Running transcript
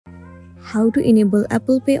How to enable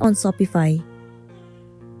Apple Pay on Shopify.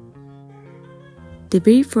 The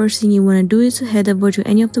very first thing you want to do is to head over to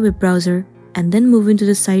any of the web browser and then move into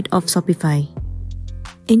the site of Shopify.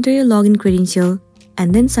 Enter your login credential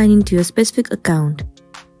and then sign into your specific account.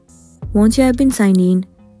 Once you have been signed in,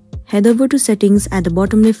 head over to Settings at the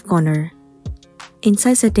bottom left corner.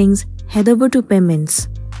 Inside Settings, head over to Payments.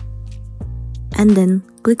 And then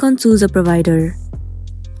click on Choose a Provider.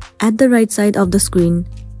 At the right side of the screen,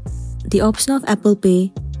 the option of Apple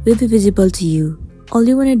Pay will be visible to you. All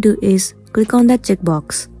you want to do is click on that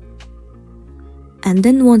checkbox. And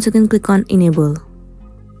then once again click on Enable.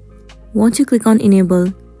 Once you click on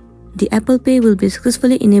Enable, the Apple Pay will be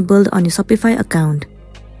successfully enabled on your Shopify account.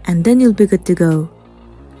 And then you'll be good to go.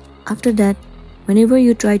 After that, whenever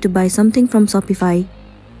you try to buy something from Shopify,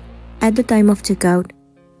 at the time of checkout,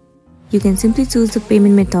 you can simply choose the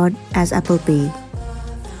payment method as Apple Pay.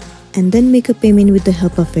 And then make a payment with the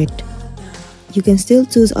help of it. You can still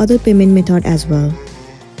choose other payment method as well.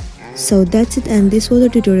 So that's it, and this was a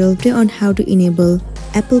tutorial on how to enable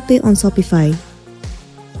Apple Pay on Shopify.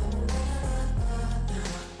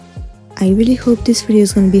 I really hope this video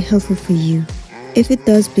is going to be helpful for you. If it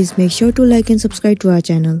does, please make sure to like and subscribe to our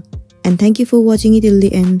channel. And thank you for watching it till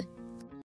the end.